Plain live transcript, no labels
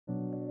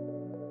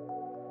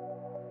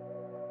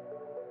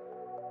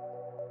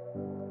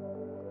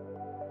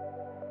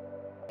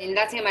In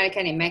Latin America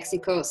and in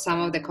Mexico, some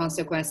of the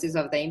consequences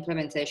of the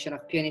implementation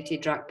of punitive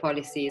drug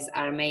policies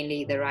are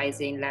mainly the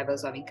rising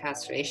levels of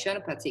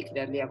incarceration,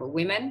 particularly of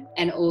women,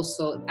 and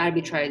also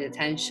arbitrary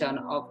detention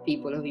of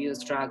people who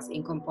use drugs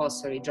in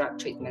compulsory drug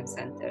treatment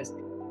centers.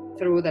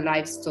 Through the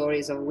life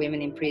stories of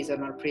women in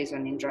prison or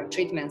prison in drug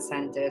treatment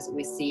centers,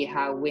 we see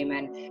how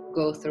women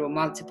go through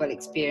multiple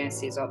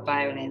experiences of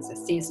violence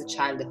since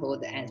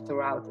childhood and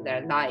throughout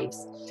their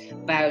lives.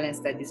 Violence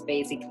that is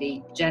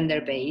basically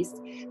gender-based,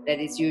 that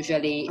is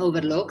usually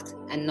overlooked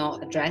and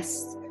not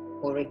addressed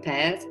or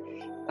repaired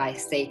by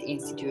state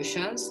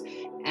institutions.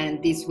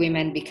 And these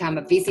women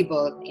become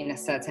visible in a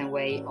certain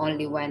way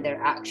only when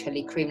they're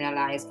actually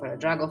criminalized for a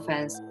drug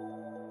offense.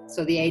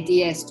 So the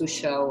idea is to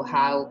show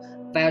how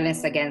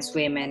violence against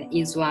women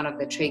is one of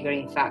the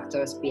triggering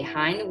factors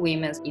behind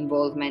women's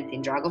involvement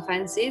in drug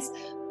offenses,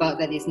 but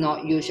that is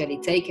not usually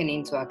taken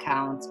into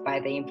account by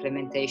the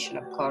implementation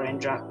of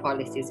current drug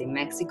policies in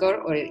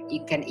Mexico, or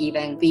it can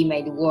even be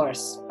made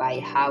worse by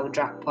how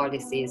drug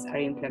policies are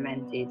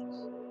implemented.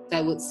 I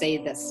would say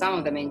that some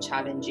of the main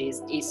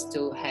challenges is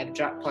to have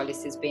drug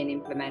policies being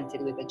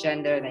implemented with a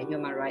gender and a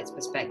human rights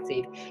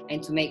perspective,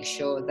 and to make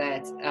sure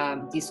that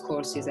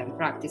discourses and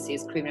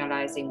practices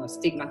criminalizing or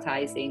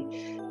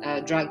stigmatizing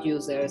drug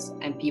users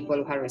and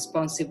people who are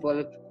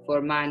responsible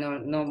for minor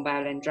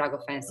non-violent drug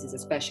offenses,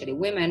 especially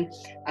women,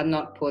 are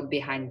not put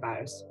behind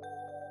bars.